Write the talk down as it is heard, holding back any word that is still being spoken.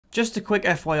Just a quick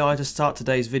FYI to start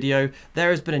today's video,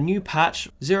 there has been a new patch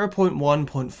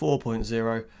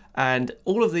 0.1.4.0 and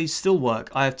all of these still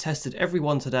work. I have tested every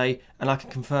one today and I can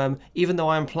confirm, even though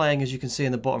I am playing, as you can see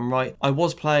in the bottom right, I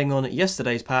was playing on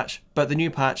yesterday's patch, but the new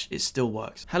patch, it still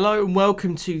works. Hello and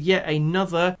welcome to yet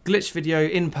another glitch video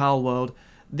in Palworld.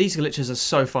 These glitches are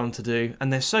so fun to do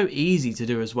and they're so easy to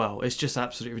do as well. It's just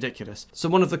absolutely ridiculous. So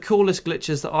one of the coolest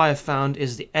glitches that I have found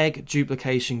is the egg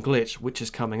duplication glitch, which is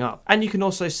coming up. And you can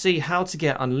also see how to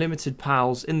get unlimited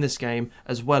pals in this game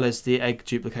as well as the egg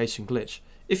duplication glitch.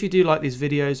 If you do like these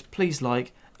videos, please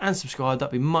like and subscribe,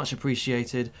 that'd be much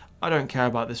appreciated. I don't care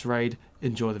about this raid,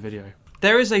 enjoy the video.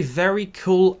 There is a very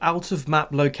cool out of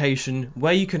map location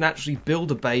where you can actually build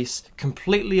a base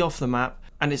completely off the map,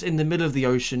 and it's in the middle of the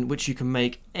ocean, which you can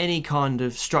make any kind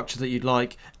of structure that you'd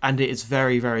like, and it is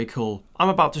very, very cool. I'm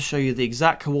about to show you the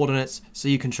exact coordinates so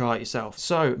you can try it yourself.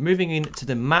 So moving into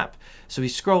the map, so we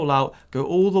scroll out, go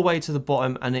all the way to the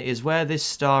bottom, and it is where this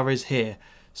star is here.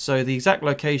 So the exact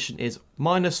location is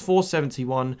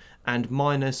 -471 and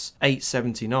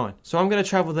 -879. So I'm going to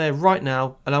travel there right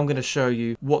now and I'm going to show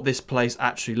you what this place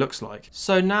actually looks like.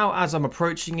 So now as I'm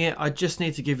approaching it, I just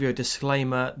need to give you a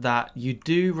disclaimer that you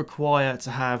do require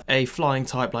to have a flying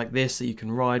type like this that you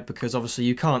can ride, because obviously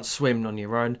you can't swim on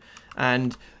your own.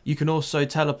 And you can also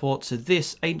teleport to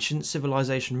this ancient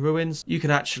civilization ruins. You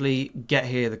can actually get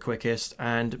here the quickest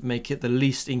and make it the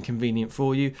least inconvenient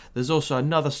for you. There's also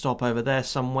another stop over there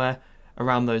somewhere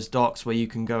around those docks where you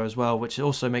can go as well, which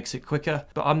also makes it quicker.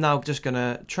 But I'm now just going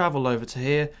to travel over to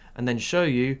here and then show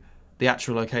you the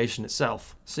actual location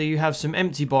itself. So you have some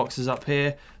empty boxes up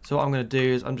here. So what I'm going to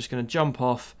do is I'm just going to jump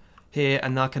off here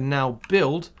and I can now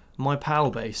build my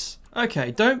pal base.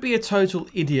 Okay, don't be a total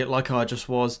idiot like I just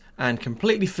was and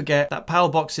completely forget that pal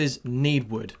boxes need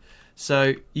wood.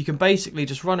 So you can basically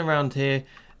just run around here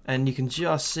and you can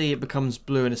just see it becomes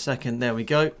blue in a second. There we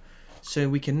go. So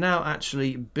we can now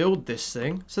actually build this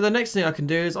thing. So the next thing I can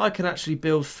do is I can actually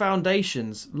build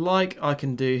foundations like I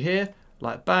can do here,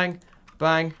 like bang,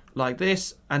 bang, like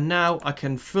this. And now I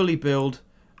can fully build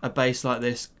a base like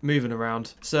this moving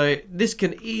around. So this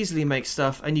can easily make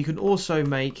stuff, and you can also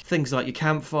make things like your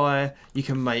campfire, you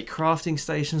can make crafting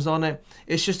stations on it.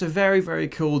 It's just a very, very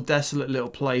cool desolate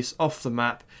little place off the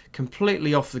map,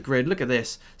 completely off the grid. Look at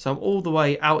this. So I'm all the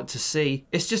way out to sea.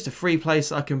 It's just a free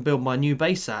place I can build my new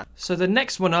base at. So the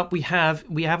next one up we have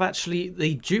actually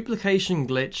the duplication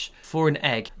glitch for an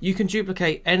egg. You can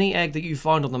duplicate any egg that you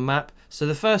find on the map. So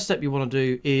the first step you want to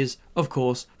do is, of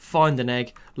course, find an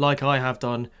egg like I have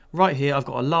done. Right here I've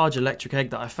got a large electric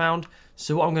egg that I found.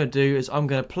 So what I'm going to do is I'm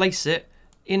going to place it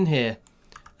in here.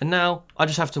 And now I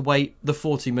just have to wait the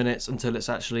 40 minutes until it's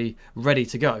actually ready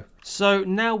to go. So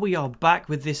now we are back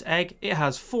with this egg. It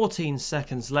has 14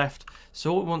 seconds left.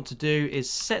 So what we want to do is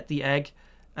set the egg,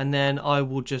 and then I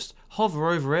will just hover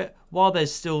over it while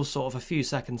there's still sort of a few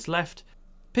seconds left.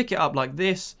 Pick it up like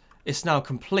this. It's now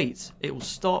complete. It will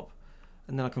stop.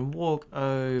 And then I can walk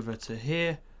over to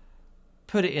here,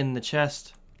 put it in the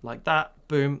chest like that.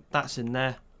 Boom, that's in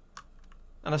there.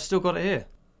 And I've still got it here.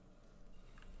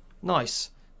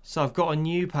 Nice. So I've got a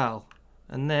new pal.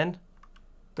 And then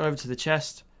go over to the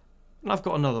chest and I've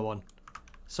got another one.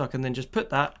 So I can then just put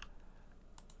that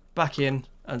back in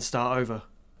and start over.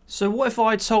 So what if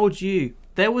I told you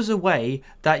there was a way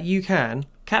that you can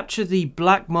capture the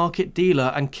black market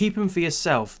dealer and keep him for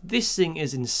yourself? This thing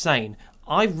is insane.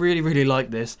 I really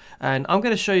like this, and I'm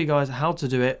going to show you guys how to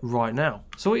do it right now.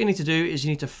 So what you need to do is you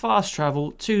need to fast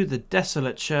travel to the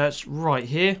desolate church right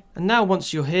here. And now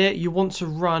once you're here, you want to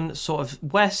run sort of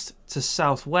west to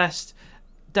southwest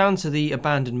down to the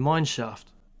abandoned mine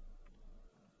shaft.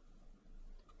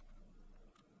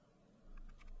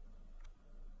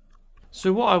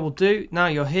 So what I will do, now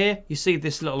you're here, you see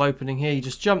this little opening here, you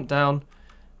just jump down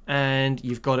and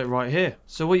you've got it right here.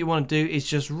 So what you want to do is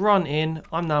just run in.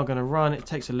 I'm now going to run. It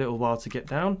takes a little while to get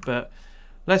down, but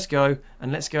let's go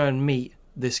and meet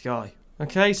this guy.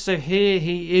 Okay, so here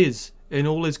he is in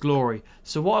all his glory.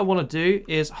 So what I want to do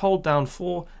is hold down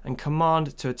 4 and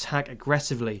command to attack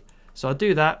aggressively. So I'll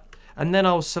do that, and then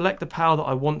I'll select the power that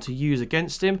I want to use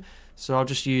against him. So I'll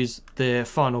just use the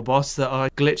final boss that I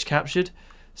glitch captured.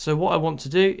 So what I want to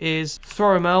do is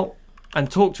throw him out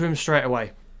and talk to him straight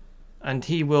away. And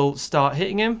he will start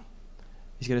hitting him.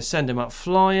 He's going to send him up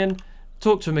flying.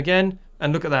 Talk to him again.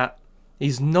 And look at that.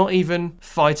 He's not even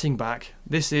fighting back.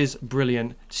 This is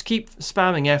brilliant. Just keep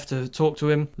spamming F to talk to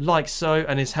him like so.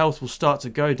 And his health will start to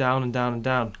go down and down and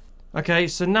down. Okay,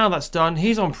 so now that's done.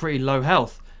 He's on pretty low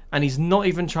health. And he's not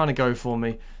even trying to go for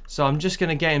me. So I'm just going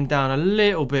to get him down a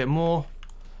little bit more.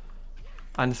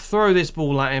 And throw this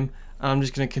ball at him. And I'm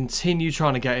just going to continue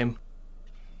trying to get him.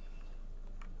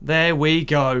 There we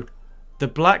go. The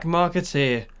Black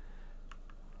Marketeer.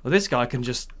 Well, this guy can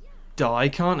just die,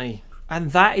 can't he?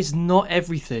 And that is not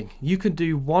everything. You can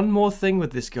do one more thing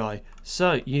with this guy.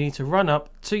 So you need to run up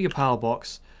to your pal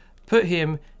box, put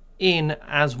him in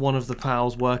as one of the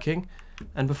pals working,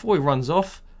 and before he runs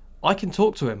off, I can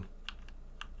talk to him.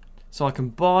 So I can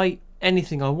buy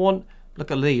anything I want.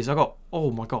 Look at these. I got, oh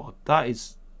my god, that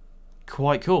is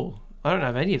quite cool. I don't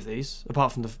have any of these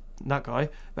apart from that guy.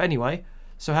 But anyway,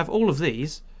 so I have all of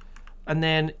these, and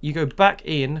then you go back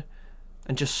in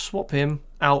and just swap him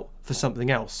out for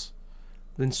something else.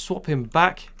 Then swap him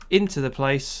back into the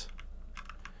place,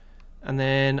 and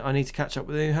then I need to catch up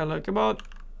with him. Hello, come on.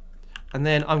 And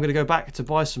then I'm going to go back to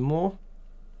buy some more,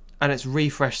 and it's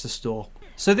refresh the store.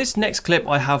 So this next clip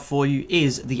I have for you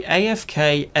is the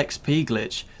AFK XP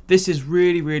glitch. This is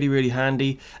really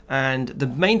handy, and the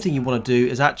main thing you want to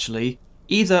do is actually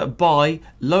either buy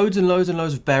loads and loads and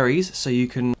loads of berries so you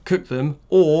can cook them,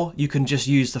 or you can just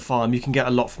use the farm. You can get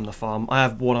a lot from the farm. I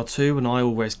have 1 or 2 and I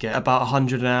always get about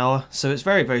 100 an hour, so it's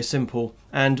very simple.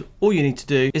 And all you need to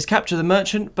do is capture the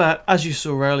merchant, but as you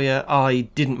saw earlier, I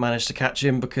didn't manage to catch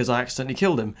him because I accidentally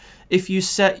killed him. If you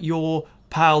set your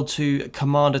pal to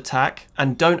command attack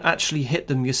and don't actually hit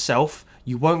them yourself,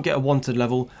 you won't get a wanted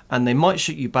level, and they might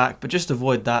shoot you back, but just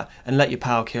avoid that and let your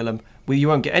pal kill him. Well, you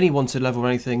won't get any wanted level or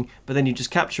anything, but then you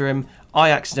just capture him. I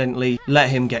accidentally let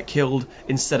him get killed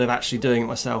instead of actually doing it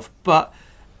myself. But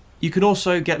you can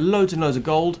also get loads and loads of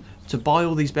gold to buy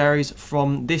all these berries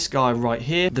from this guy right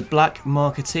here, the Black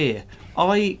Marketeer.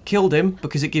 I killed him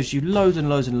because it gives you loads and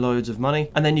loads and loads of money,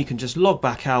 and then you can just log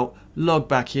back out, log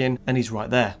back in, and he's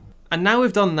right there. And now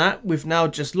we've done that, we've now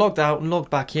just logged out and logged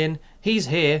back in. He's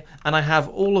here, and I have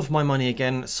all of my money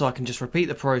again, so I can just repeat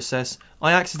the process.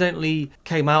 I accidentally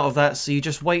came out of that, so you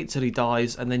just wait till he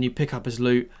dies, and then you pick up his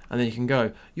loot, and then you can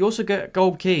go. You also get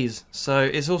gold keys, so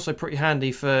it's also pretty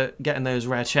handy for getting those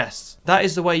rare chests. That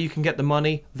is the way you can get the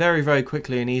money very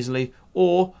quickly and easily,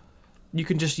 or you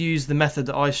can just use the method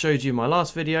that I showed you in my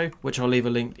last video, which I'll leave a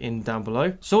link in down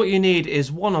below. So what you need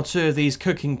is 1 or 2 of these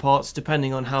cooking pots,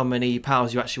 depending on how many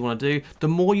pals you actually want to do. The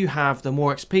more you have, the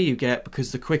more XP you get,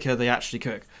 because the quicker they actually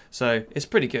cook. So it's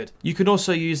pretty good. You can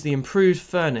also use the improved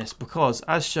furnace, because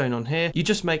as shown on here, you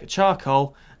just make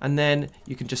charcoal, and then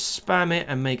you can just spam it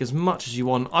and make as much as you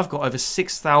want. I've got over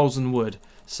 6,000 wood,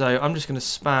 so I'm just going to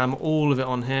spam all of it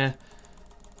on here.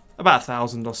 About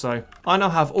 1,000 or so. I now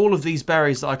have all of these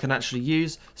berries that I can actually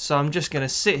use, so I'm just going to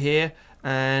sit here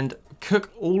and cook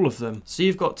all of them. So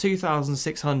you've got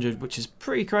 2,600, which is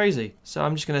pretty crazy. So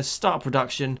I'm just going to start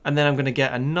production, and then I'm going to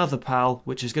get another pal,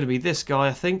 which is going to be this guy,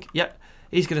 I think. Yep,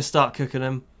 he's going to start cooking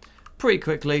them pretty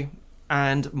quickly,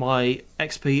 and my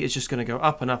XP is just going to go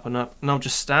up and up and up, and I'll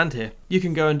just stand here. You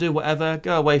can go and do whatever,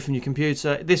 go away from your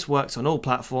computer. This works on all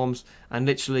platforms, and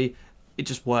literally it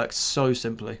just works so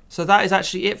simply. So that is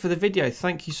actually it for the video.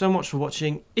 Thank you so much for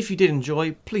watching. If you did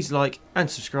enjoy, please like and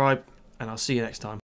subscribe, and I'll see you next time.